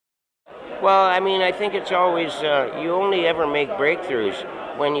Well, I mean, I think it's always, you only ever make breakthroughs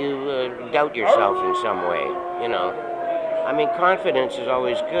when you doubt yourself in some way, you know. I mean, confidence is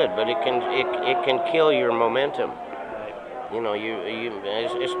always good, but it can kill your momentum. You know,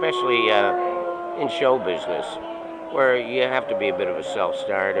 especially in show business, where you have to be a bit of a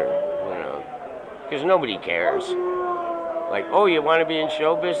self-starter, you know, because nobody cares. Like, oh, you want to be in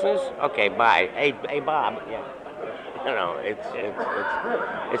show business? Okay, bye. Hey, Bob. Yeah. You know,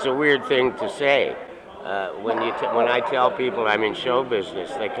 it's a weird thing to say. When I tell people I'm in show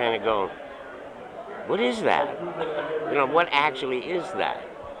business, they kind of go, "What is that? You know, what actually is that?"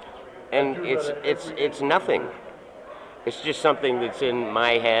 And it's nothing. It's just something that's in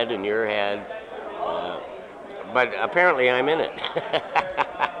my head and your head. But apparently, I'm in it.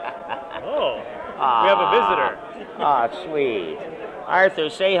 Oh, we have a visitor. Oh, sweet. Arthur,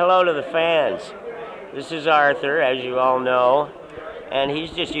 say hello to the fans. This is Arthur, as you all know, and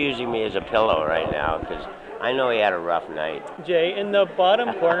he's just using me as a pillow right now because I know he had a rough night. Jay, in the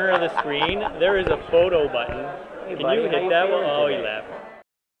bottom corner of the screen, there is a photo button. Hey, Can buddy, you how hit that one? feeling Oh, he today? left.